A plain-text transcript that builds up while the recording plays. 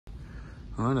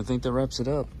All right, I think that wraps it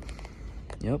up.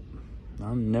 Yep,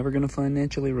 I'm never gonna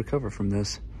financially recover from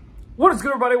this. What is good,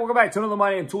 everybody? Welcome back to another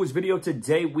My Damn Toys video.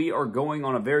 Today, we are going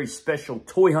on a very special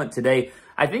toy hunt today.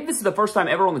 I think this is the first time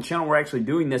ever on the channel we're actually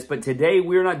doing this, but today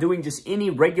we're not doing just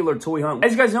any regular toy hunt.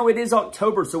 As you guys know, it is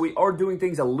October, so we are doing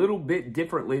things a little bit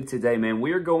differently today, man.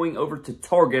 We are going over to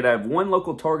Target. I have one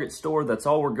local Target store. That's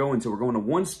all we're going to. We're going to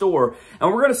one store,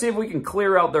 and we're going to see if we can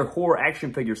clear out their horror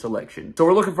action figure selection. So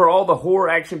we're looking for all the horror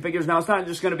action figures. Now, it's not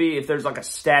just going to be if there's like a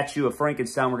statue of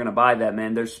Frankenstein, we're going to buy that,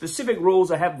 man. There's specific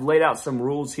rules. I have laid out some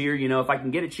rules here. You know, if I can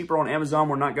get it cheaper on Amazon,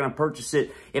 we're not going to purchase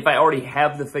it. If I already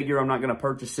have the figure, I'm not going to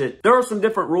purchase it. There are some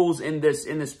different rules in this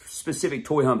specific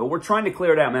toy hunt, but we're trying to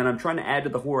clear it out, man. I'm trying to add to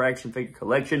the horror action figure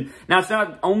collection. Now, it's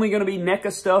not only going to be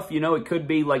NECA stuff. You know, it could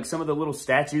be like some of the little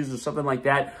statues or something like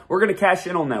that. We're going to cash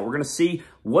in on that. We're going to see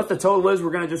what the total is.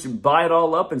 We're going to just buy it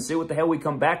all up and see what the hell we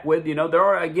come back with. You know,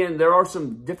 there are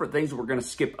some different things that we're going to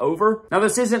skip over. Now,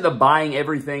 this isn't the buying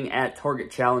everything at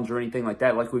Target challenge or anything like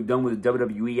that, like we've done with the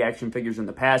WWE action figures in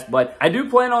the past, but I do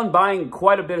plan on buying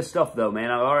quite a bit of stuff though,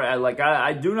 man.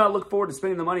 I do not look forward to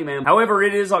spending the money, man. However,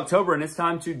 it is October and it's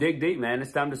time to dig deep, man.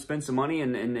 It's time to spend some money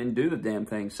and do the damn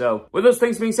thing. So with those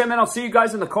things being said, man, I'll see you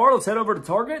guys in the car. Let's head over to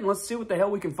Target and let's see what the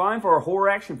hell we can find for our horror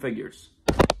action figures.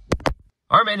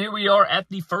 All right, man, here we are at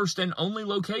the first and only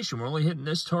location. We're only hitting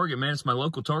this Target, man. It's my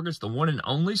local Target. It's the one and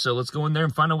only, so let's go in there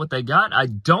and find out what they got. I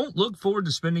don't look forward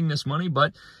to spending this money,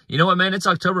 but you know what, man? It's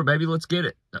October, baby. Let's get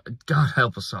it. God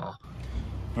help us all.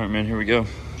 All right, man, here we go.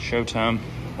 Showtime.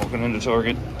 Walking into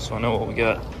Target, so I know what we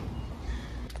got.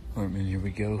 All right, man, here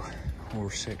we go.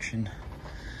 Horror section.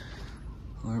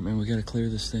 All right, man, we got to clear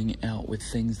this thing out with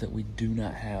things that we do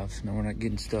not have. Now, we're not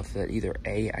getting stuff that either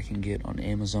A, I can get on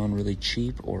Amazon really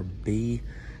cheap, or B,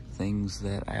 things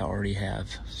that I already have.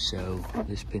 So,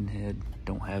 this pinhead,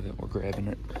 don't have it, we're grabbing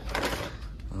it.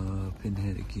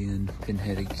 Pinhead again,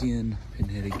 pinhead again,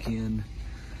 pinhead again.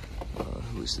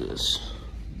 Who is this?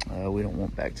 We don't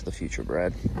want Back to the Future,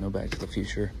 Brad. No Back to the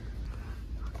Future.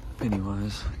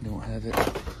 Pennywise, don't have it.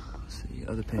 Let's see,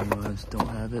 other Pennywise, don't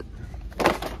have it.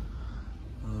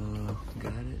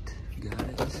 Got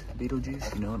it.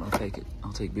 Beetlejuice, you know what, I'll take it.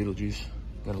 I'll take Beetlejuice.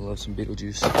 Gotta love some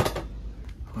Beetlejuice.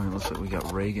 All right, looks like we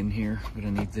got Reagan here. We're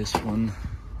gonna need this one.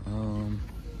 I'm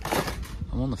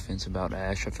on the fence about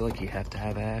Ash. I feel like you have to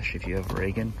have Ash if you have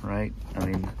Reagan, right? I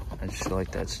mean, I just feel like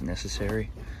that's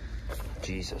necessary.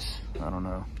 Jesus, I don't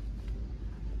know.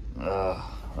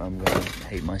 I'm gonna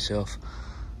hate myself.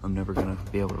 I'm never gonna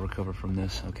be able to recover from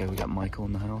this. Okay, we got Michael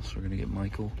in the house. We're gonna get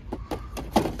Michael.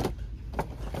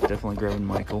 Definitely grabbing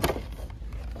Michael.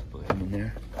 Put him in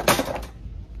there.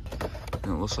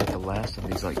 And it looks like the last of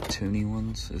these like toony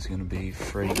ones is gonna be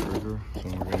Freddy Krueger. So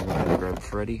we're gonna go ahead and grab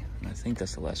Freddy. And I think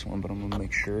that's the last one, but I'm gonna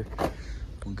make sure.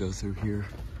 We'll go through here.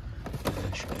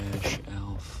 Ash,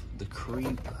 Alf, the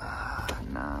Creep.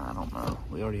 Nah, I don't know.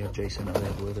 We already have Jason. We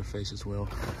have Leatherface as well.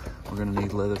 We're gonna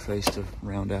need Leatherface to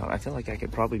round out. I feel like I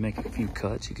could probably make a few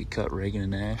cuts. You could cut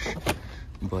Reagan and Ash.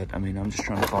 But I mean, I'm just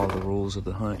trying to follow the rules of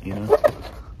the hunt, you know?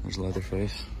 There's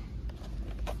Leatherface.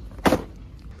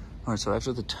 All right, so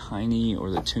after the tiny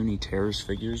or the toony Terrors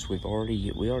figures, we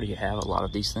already have a lot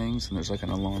of these things, and there's like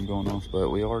an alarm going off, but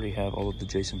we already have all of the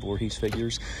Jason Voorhees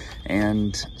figures,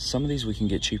 and some of these we can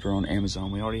get cheaper on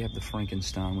Amazon. We already have the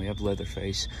Frankenstein, we have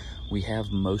Leatherface, we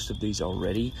have most of these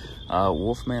already.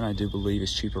 Wolfman, I do believe,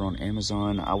 is cheaper on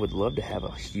Amazon. I would love to have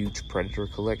a huge Predator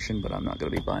collection, but I'm not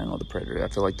going to be buying all the Predator. I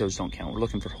feel like those don't count. We're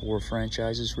looking for horror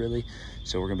franchises, really,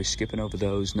 so we're going to be skipping over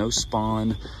those. No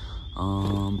Spawn.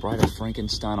 Bride of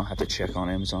Frankenstein, I'll have to check on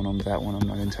Amazon on that one. I'm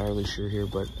not entirely sure here,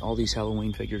 but all these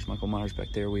Halloween figures, Michael Myers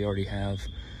back there, we already have.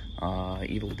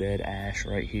 Evil Dead, Ash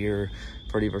right here,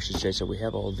 Freddy vs. Jason, we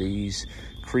have all these.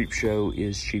 Creepshow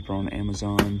is cheaper on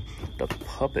Amazon. The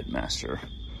Puppet Master,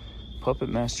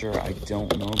 I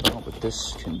don't know about, but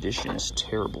this condition is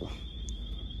terrible.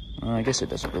 I guess it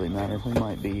doesn't really matter. We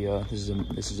might be,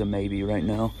 this is a maybe right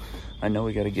now. I know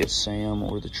we got to get Sam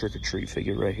or the Trick or Treat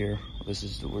figure right here.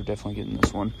 We're definitely getting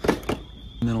this one.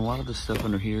 And then a lot of the stuff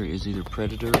under here is either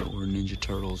Predator or Ninja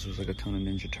Turtles. There's like a ton of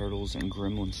Ninja Turtles and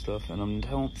Gremlin stuff, and I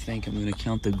don't think I'm going to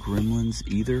count the Gremlins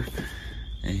either.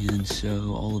 And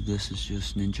so all of this is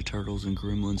just Ninja Turtles and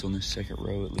Gremlins on this second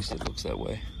row. At least it looks that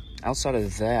way. Outside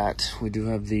of that, we do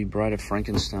have the Bride of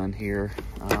Frankenstein here.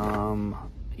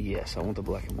 Yes, I want the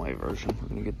black and white version. We're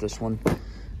gonna get this one.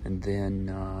 And then,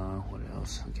 what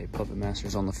else? Okay, Puppet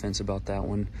Master's on the fence about that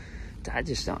one. I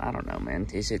don't know, man.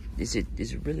 Is it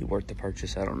really worth the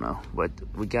purchase? I don't know. But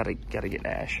we gotta get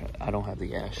Ash. I don't have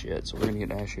the Ash yet, so we're gonna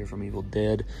get Ash here from Evil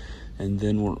Dead. And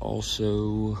then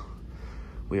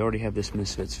we already have this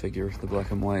Misfits figure, the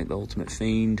black and white, the Ultimate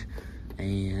Fiend.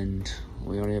 And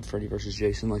We already have Freddy versus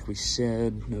Jason, like we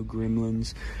said. No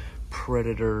Gremlins.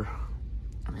 Predator.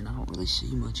 I mean, I don't really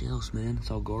see much else, man.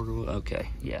 It's all Gargoyle. Okay,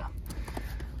 yeah.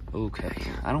 Okay.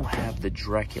 I don't have the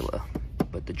Dracula,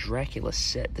 but the Dracula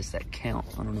set, does that count?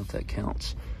 I don't know if that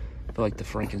counts. I feel like the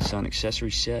Frankenstein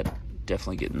accessory set,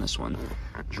 definitely getting this one.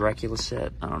 Dracula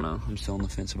set, I don't know. I'm still on the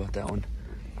fence about that one.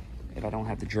 If I don't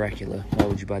have the Dracula, why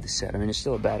would you buy the set? I mean, it's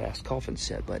still a badass coffin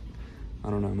set, but I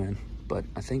don't know, man. But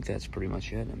I think that's pretty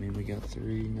much it. I mean, we got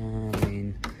 3,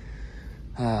 9,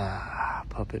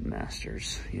 Puppet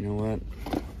Masters. You know what?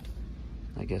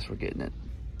 I guess we're getting it.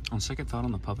 On second thought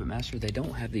on the Puppet Master, they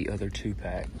don't have the other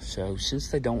 2-pack. So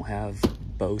since they don't have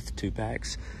both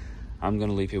 2-packs, I'm going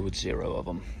to leave here with 0 of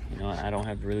them. You know, I don't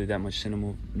have really that much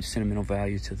sentimental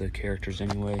value to the characters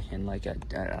anyway. And like, I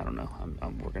don't know.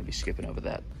 We're going to be skipping over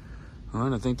that. All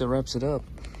right, I think that wraps it up.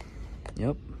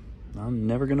 Yep. I'm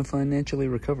never going to financially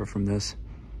recover from this.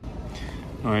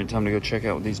 All right, time to go check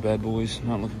out with these bad boys.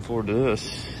 Not looking forward to this.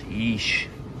 Yeesh.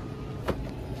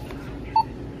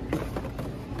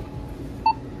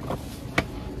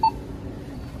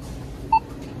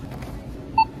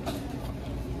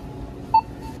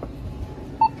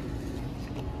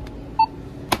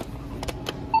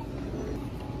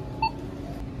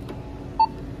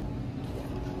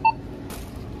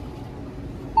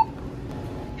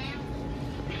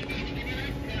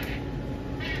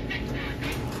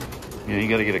 You know, you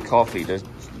got to get a coffee to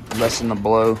lessen the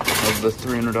blow of the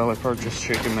 $300 purchase.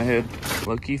 Shaking my head.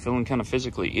 Low-key feeling kind of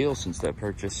physically ill since that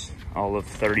purchase all of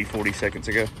 30, 40 seconds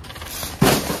ago.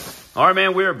 All right,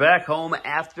 man, we are back home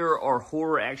after our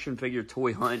horror action figure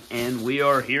toy hunt, and we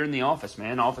are here in the office,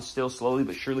 man. Office still slowly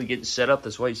but surely getting set up.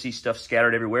 That's why you see stuff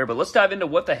scattered everywhere. But let's dive into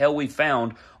what the hell we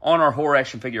found on our horror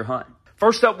action figure hunt.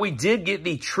 First up, we did get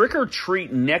the Trick or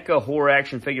Treat NECA horror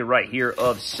action figure right here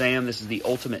of Sam. This is the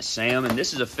Ultimate Sam, and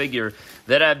this is a figure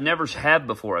that I've never had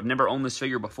before. I've never owned this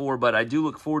figure before, but I do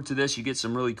look forward to this. You get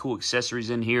some really cool accessories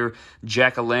in here,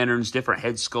 jack-o'-lanterns, different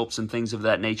head sculpts and things of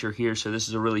that nature here, so this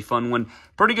is a really fun one.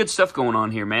 Pretty good stuff going on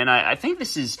here, man. I think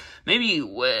this is maybe,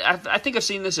 I think I've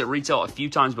seen this at retail a few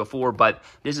times before, but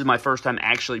this is my first time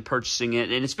actually purchasing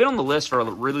it, and it's been on the list for a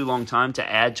really long time to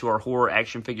add to our horror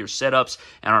action figure setups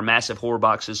and our massive horror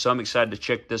boxes, so I'm excited to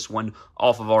check this one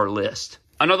off of our list.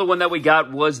 Another one that we got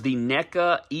was the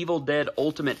NECA Evil Dead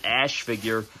Ultimate Ash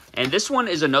figure, and this one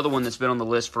is another one that's been on the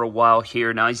list for a while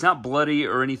here. Now, he's not bloody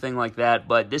or anything like that,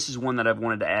 but this is one that I've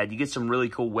wanted to add. You get some really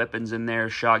cool weapons in there,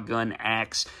 shotgun,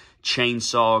 axe,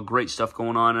 chainsaw, great stuff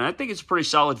going on, and I think it's a pretty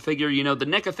solid figure. You know, the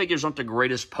NECA figures aren't the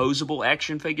greatest posable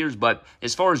action figures, but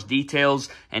as far as details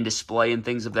and display and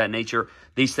things of that nature,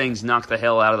 these things knock the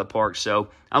hell out of the park, so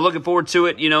I'm looking forward to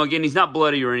it. You know, again, he's not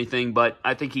bloody or anything, but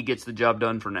I think he gets the job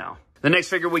done for now. The next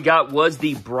figure we got was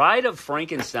the Bride of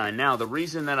Frankenstein. Now, the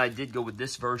reason that I did go with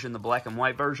this version, the black and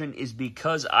white version, is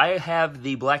because I have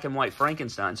the black and white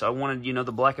Frankenstein. So I wanted, you know,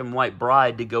 the black and white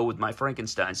bride to go with my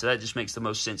Frankenstein. So that just makes the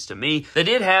most sense to me. They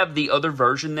did have the other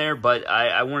version there, but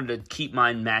I wanted to keep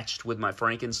mine matched with my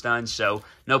Frankenstein. So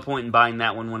no point in buying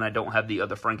that one when I don't have the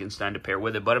other Frankenstein to pair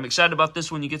with it. But I'm excited about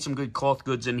this one. You get some good cloth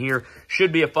goods in here.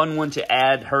 Should be a fun one to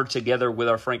add her together with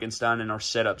our Frankenstein and our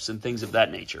setups and things of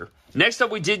that nature. Next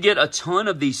up, we did get a ton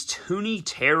of these Toony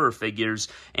Terror figures,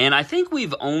 and I think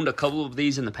we've owned a couple of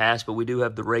these in the past, but we do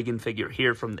have the Reagan figure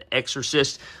here from The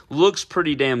Exorcist. Looks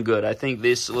pretty damn good. I think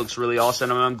this looks really awesome.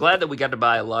 I'm glad that we got to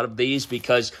buy a lot of these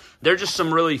because they're just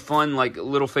some really fun, like,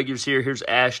 little figures here. Here's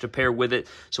Ash to pair with it.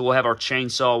 So we'll have our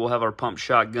chainsaw, we'll have our pump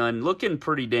shotgun. Looking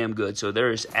pretty damn good. So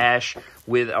there's Ash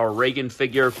with our Reagan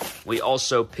figure. We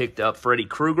also picked up Freddy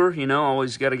Krueger. You know,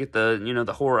 always got to get the, you know,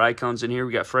 the horror icons in here.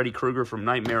 We got Freddy Krueger from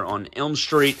Nightmare on Elm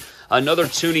Street. Another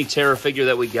Toony Terror figure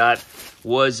that we got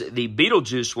was the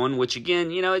Beetlejuice one, which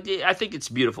again, you know, I think it's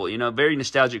beautiful. You know, very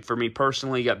nostalgic for me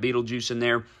personally. You got Beetlejuice in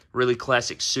there, really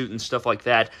classic suit and stuff like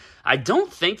that. I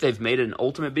don't think they've made an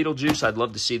Ultimate Beetlejuice. I'd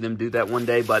love to see them do that one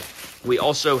day, but we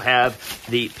also have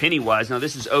the Pennywise. Now,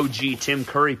 this is OG Tim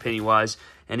Curry Pennywise,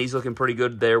 and he's looking pretty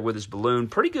good there with his balloon.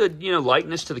 Pretty good, you know,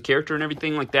 likeness to the character and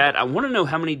everything like that. I want to know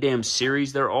how many damn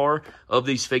series there are of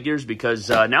these figures because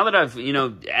now that I've, you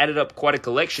know, added up quite a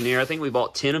collection here, I think we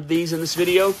bought 10 of these in this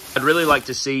video. I'd really like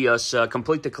to see us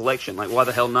complete the collection. Like, why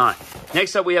the hell not?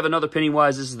 Next up, we have another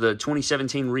Pennywise. This is the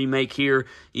 2017 remake here.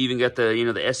 You even got the, you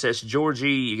know, the SS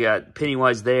Georgie. You got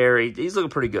Pennywise there. He's looking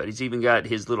pretty good. He's even got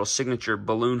his little signature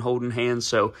balloon holding hand,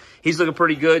 so he's looking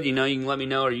pretty good. You know, you can let me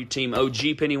know, are you team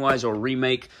OG Pennywise or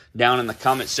remake? make down in the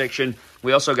comment section.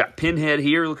 We also got Pinhead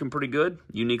here looking pretty good.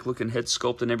 Unique looking head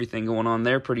sculpt and everything going on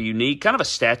there. Pretty unique. Kind of a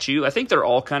statue. I think they're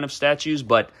all kind of statues,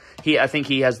 but I think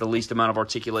he has the least amount of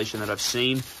articulation that I've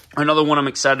seen. Another one I'm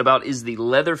excited about is the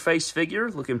Leatherface figure.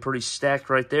 Looking pretty stacked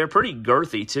right there. Pretty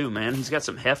girthy too, man. He's got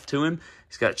some heft to him.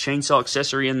 He's got a chainsaw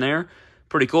accessory in there.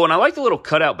 Pretty cool. And I like the little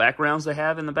cutout backgrounds they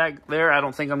have in the back there. I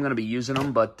don't think I'm going to be using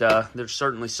them, but there's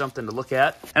certainly something to look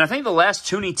at. And I think the last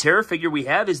Toony Terror figure we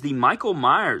have is the Michael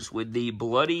Myers with the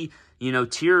bloody, you know,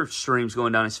 tear streams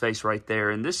going down his face right there.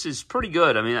 And this is pretty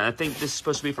good. I mean, I think this is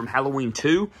supposed to be from Halloween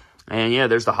 2. And yeah,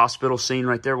 there's the hospital scene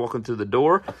right there walking through the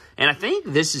door. And I think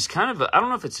this is kind of, I don't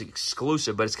know if it's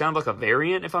exclusive, but it's kind of like a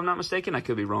variant, if I'm not mistaken. I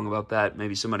could be wrong about that.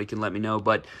 Maybe somebody can let me know.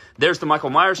 But there's the Michael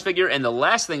Myers figure. And the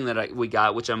last thing that we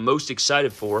got, which I'm most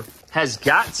excited for, has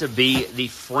got to be the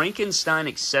Frankenstein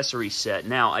accessory set.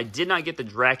 Now, I did not get the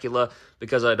Dracula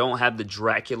because I don't have the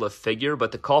Dracula figure,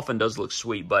 but the coffin does look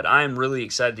sweet. But I am really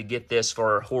excited to get this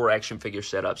for our horror action figure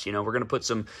setups. You know, we're going to put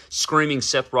some screaming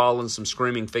Seth Rollins, some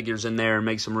screaming figures in there and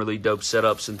make some really dope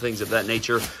setups and things of that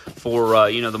nature for,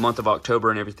 you know, the month of October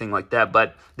and everything like that.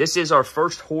 But this is our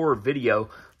first horror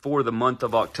video for the month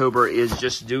of October, is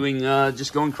just doing,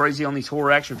 just going crazy on these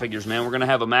horror action figures, man. We're going to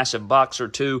have a massive box or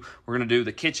two. We're going to do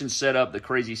the kitchen setup, the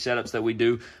crazy setups that we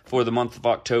do for the month of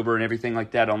October and everything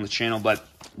like that on the channel. But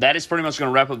that is pretty much going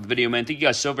to wrap up the video, man. Thank you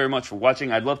guys so very much for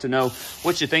watching. I'd love to know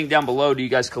what you think down below. Do you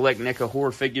guys collect NECA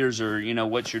horror figures, or, you know,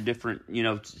 what your different, you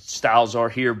know, styles are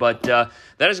here? But that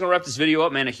is going to wrap this video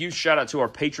up, man. A huge shout out to our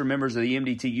Patreon members of the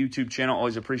MDT YouTube channel.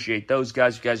 Always appreciate those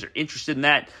guys. If you guys are interested in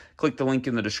that, click the link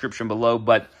in the description below.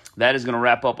 But that is going to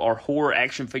wrap up our horror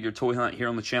action figure toy hunt here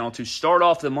on the channel to start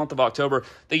off the month of October.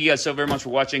 Thank you guys so very much for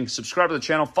watching. Subscribe to the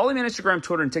channel. Follow me on Instagram,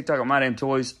 Twitter, and TikTok at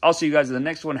MyDamnToys. I'll see you guys in the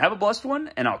next one. Have a blessed one,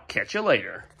 and I'll catch you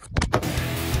later.